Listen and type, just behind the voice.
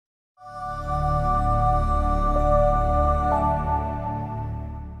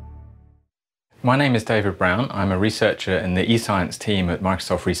My name is David Brown. I'm a researcher in the eScience team at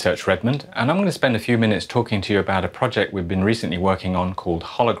Microsoft Research Redmond, and I'm going to spend a few minutes talking to you about a project we've been recently working on called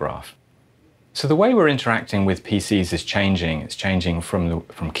Holograph. So the way we're interacting with PCs is changing. It's changing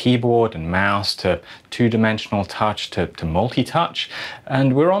from keyboard and mouse to two-dimensional touch to multi-touch,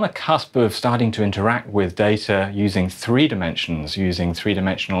 and we're on a cusp of starting to interact with data using three dimensions, using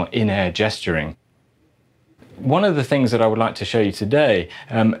three-dimensional in-air gesturing. One of the things that I would like to show you today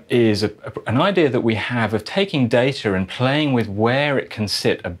is an idea that we have of taking data and playing with where it can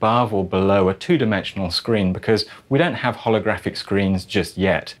sit above or below a two-dimensional screen, because we don't have holographic screens just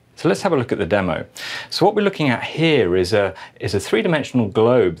yet. So let's have a look at the demo. So what we're looking at here is a three-dimensional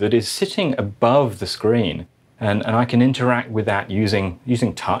globe that is sitting above the screen. And I can interact with that using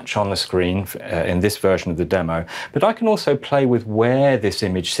touch on the screen in this version of the demo. But I can also play with where this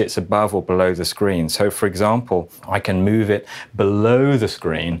image sits above or below the screen. So for example, I can move it below the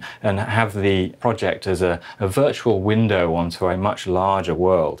screen and have the project as a virtual window onto a much larger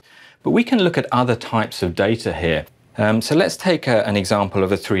world. But we can look at other types of data here. So let's take an example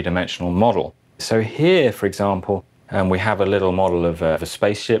of a three-dimensional model. So here, for example, we have a little model of a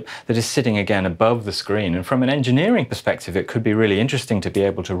spaceship that is sitting again above the screen. And from an engineering perspective, it could be really interesting to be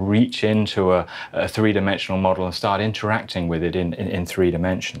able to reach into a three-dimensional model and start interacting with it in three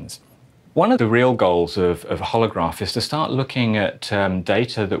dimensions. One of the real goals of Holograph is to start looking at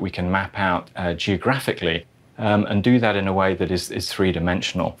data that we can map out geographically and do that in a way that is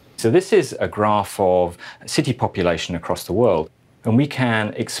three-dimensional. So this is a graph of city population across the world. And we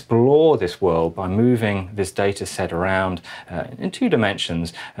can explore this world by moving this data set around in two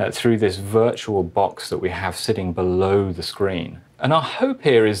dimensions through this virtual box that we have sitting below the screen. And our hope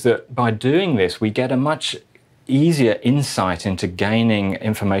here is that by doing this, we get a much easier insight into gaining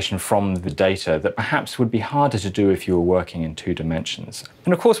information from the data that perhaps would be harder to do if you were working in two dimensions.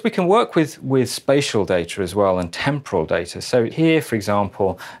 And of course, we can work with spatial data as well and temporal data. So here, for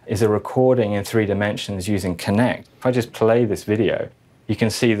example, is a recording in three dimensions using Connect. If I just play this video, you can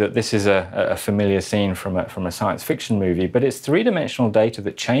see that this is a familiar scene from a science fiction movie, but it's three-dimensional data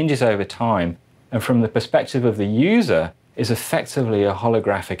that changes over time, and from the perspective of the user, is effectively a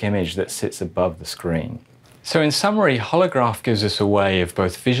holographic image that sits above the screen. So in summary, Holograph gives us a way of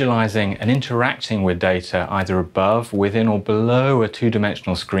both visualizing and interacting with data either above, within, or below a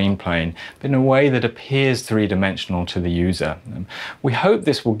two-dimensional screen plane, but in a way that appears three-dimensional to the user. We hope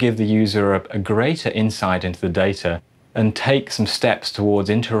this will give the user a greater insight into the data and take some steps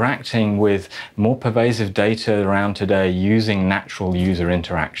towards interacting with more pervasive data around today using natural user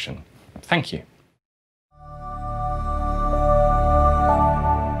interaction. Thank you.